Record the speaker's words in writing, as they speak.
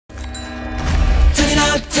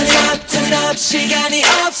up, turn it up, turn it up. 시간이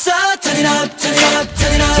없어. Turn it up, turn it up,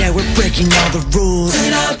 turn it up. Yeah, we're breaking all the rules. Turn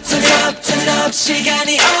it up, turn it up, turn it up.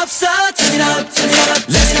 시간이 없어. Turn it up, turn it up,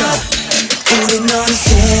 Let's turn it go. up. 우린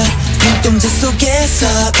어느새 눈동자 속에서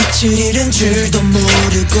빛을 잃은 줄도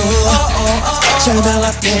모르고 절망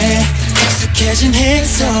앞에 익숙해진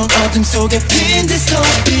행성 어둠 속에 핀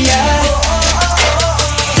디스토피아.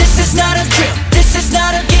 This is not a drill, this is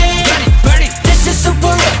not a game. Burn it, this is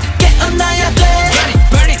super real. 깨어나야 돼.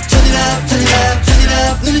 Burn it, Turn it up, turn it up, turn it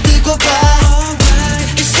up. 눈을 뜨고 봐.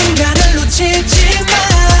 이 순간을 놓치지 마.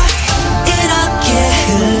 이렇게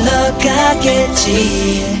흘러가겠지.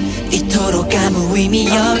 이토록 아무 의미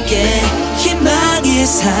없게 희망이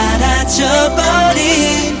사라져버린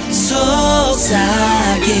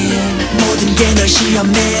속삭임. 모든 게 널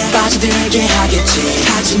시험에 빠져들게 하겠지.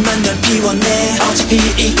 하지만 널 비워내. 어차피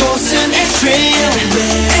이곳은 extreme,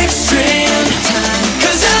 extreme time.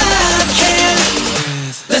 Cause I can.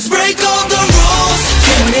 Let's break all the rules.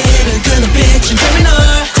 오늘은 그 눈빛은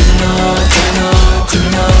criminal, criminal, criminal,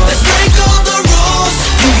 criminal. Let's break all the rules.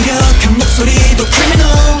 무기력한 목소리도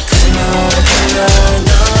criminal, criminal, criminal.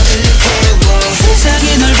 너를 깨워.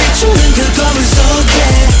 세상이 널 비추는 그 거울 속에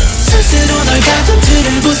스스로 널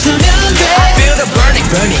가둔틀을 부수면 돼. I feel the burning,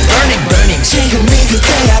 burning, burning, burning. 지금이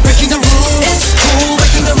그때야. Breaking the rules. It's cool.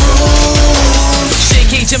 Breaking the rules.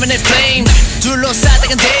 Shaking 지면의 flame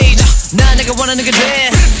둘러싸다간 days. 난 내가 원하는 게 돼.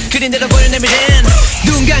 그린 대로 보여 내 미래는.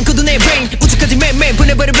 눈 감고도 내 brain 우주까지 매일매일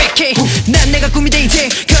보내버려 vacate. 난 내가 꿈이 돼 이제.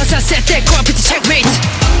 Cause I set that Cravity checkmate.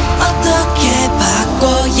 어떻게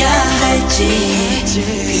바꿔야 할지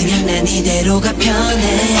그냥 난 이대로가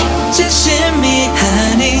편해. 진심이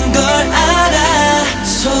아닌 걸 알아.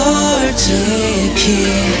 솔직히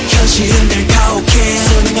현실은 늘 가혹해.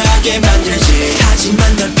 선명하게 만들지.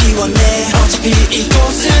 하지만 널 비워내. 어차피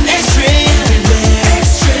이곳은 extreme,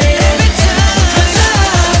 extreme. Cause I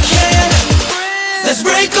can. Let's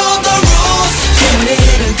break all the rules.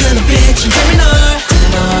 오늘은 그 눈빛은 criminal,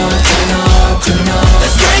 criminal, criminal, criminal.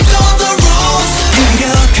 Let's break all the rules.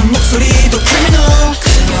 무기력한 목소리도 criminal,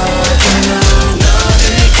 criminal, criminal. 너를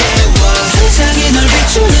깨워. 세상이 널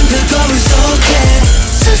비추는 그 거울 속에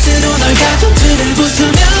스스로 널 가둔틀을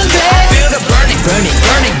부수면 돼. I feel the burning, burning,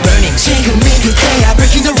 burning, burning. 지금이 그때야.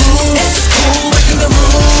 Breaking the rules. It's cool. Breaking the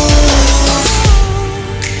rules.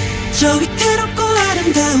 저 위태롭고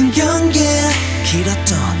아름다운 경계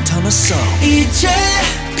길었던 터널 속 이제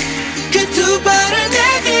그 두 발을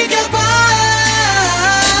내디뎌.